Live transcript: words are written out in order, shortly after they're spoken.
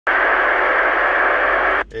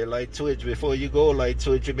Hey, Light Twitch, before you go, Light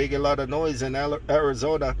Twitch, you make a lot of noise in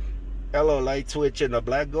Arizona. Hello, Light Switch in the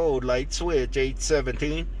black gold. Light Switch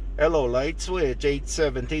 817. Hello, Light Switch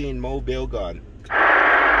 817. Mobile gone.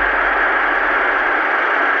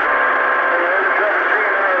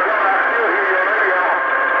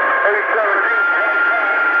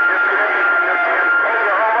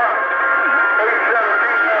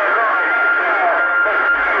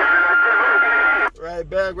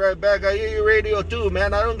 Right back. I hear your radio too,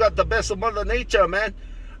 man. I don't got the best of Mother Nature, man.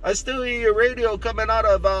 I still hear your radio coming out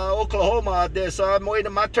of Oklahoma out there, so I'm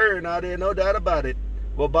waiting my turn out there, no doubt about it.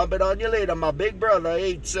 We'll bump it on you later, my big brother,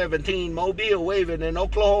 817 Mobile waving in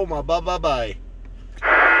Oklahoma. Bye-bye-bye.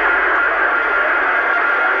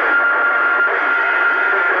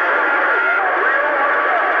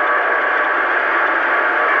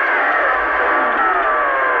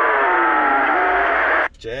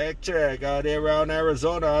 Check. Out there around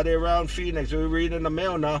Arizona, out there around Phoenix. We're reading the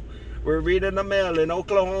mail now. We're reading the mail in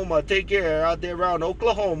Oklahoma. Take care out there around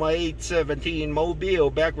Oklahoma, 817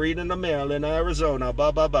 Mobile. Back reading the mail in Arizona.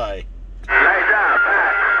 Bye-bye-bye. Nice job.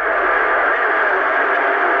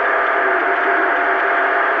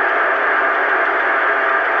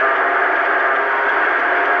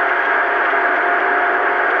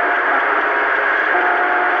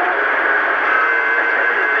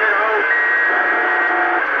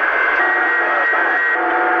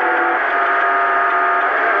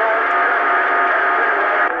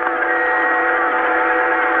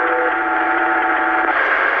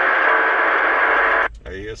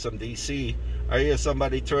 Some DC. I hear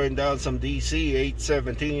somebody throwing down some DC,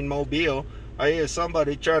 817 Mobile. I hear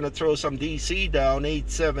somebody trying to throw some DC down,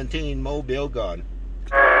 817 Mobile gone.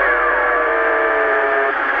 How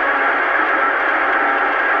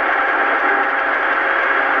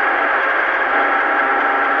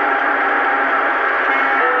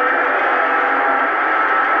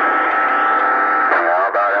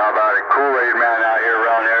about a Kool-Aid man out here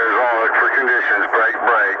around Arizona? Look for conditions. Break.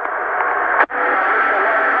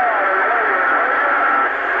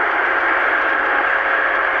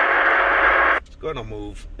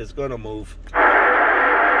 It's gonna move. Yeah,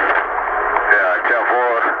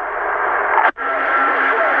 10-4.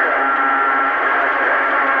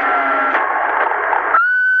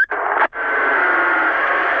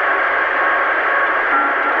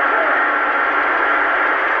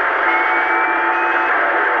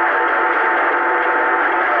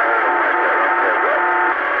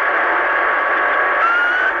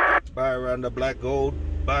 Bye around the black gold.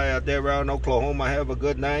 Bye out there around Oklahoma. Have a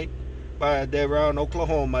good night. Bye out there around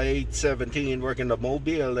Oklahoma, 817, working the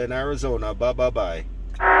Mobile in Arizona. Bye-bye-bye.